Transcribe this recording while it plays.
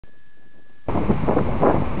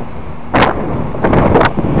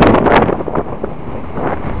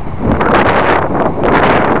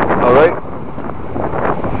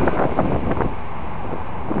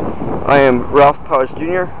am Ralph Powers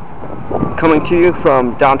Jr. coming to you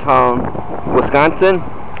from downtown Wisconsin.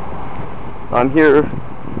 I'm here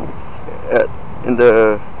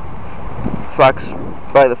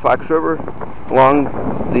by the Fox River along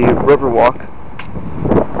the Riverwalk.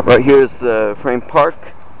 Right here is the Frame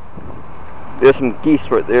Park. There's some geese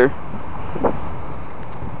right there.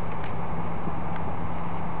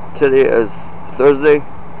 Today is Thursday,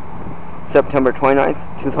 September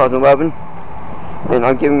 29th, 2011, and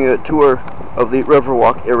I'm giving you a tour of the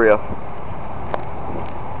Riverwalk area.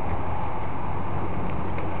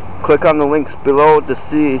 Click on the links below to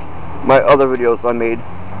see my other videos I made,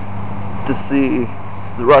 to see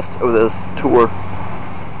the rest of this tour.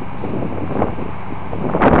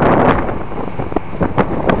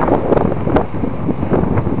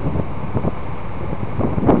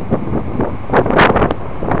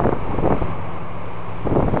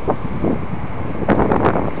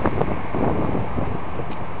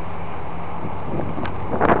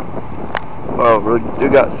 We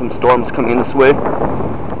got some storms coming in this way.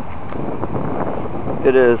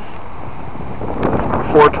 It is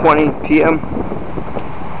 4:20 p.m.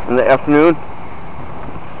 in the afternoon.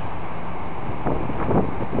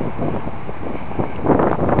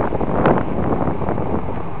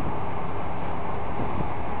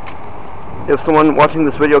 If someone watching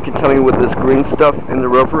this video can tell me what this green stuff in the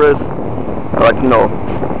river is, I'd like to know.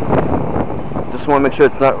 Just want to make sure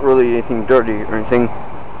it's not really anything dirty or anything.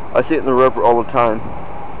 I see it in the river all the time.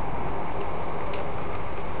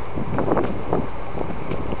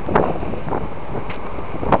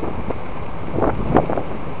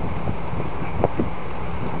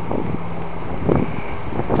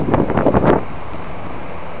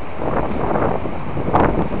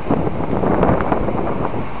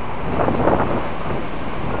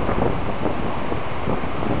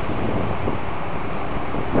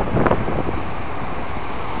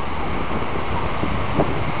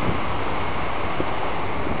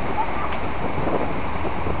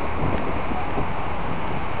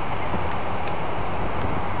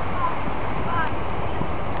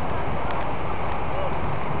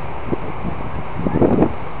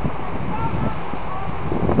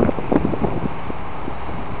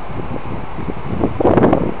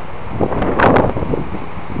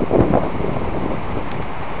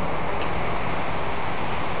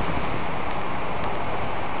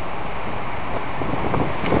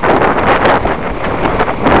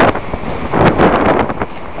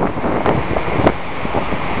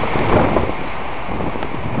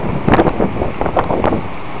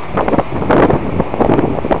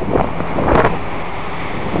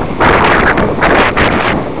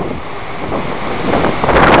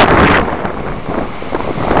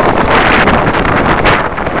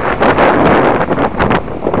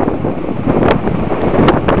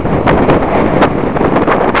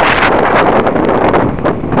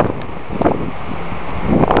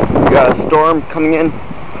 Got a storm coming in.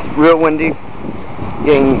 It's real windy,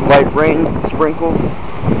 getting light rain sprinkles.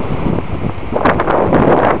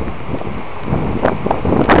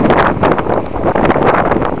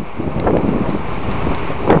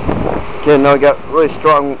 Okay, now we got really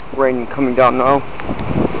strong rain coming down now.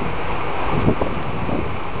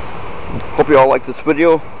 Hope you all like this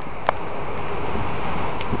video.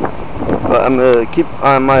 But I'm gonna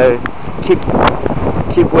I'm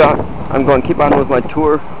going to keep on with my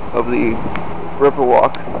tour of the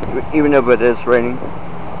Riverwalk, even if it is raining.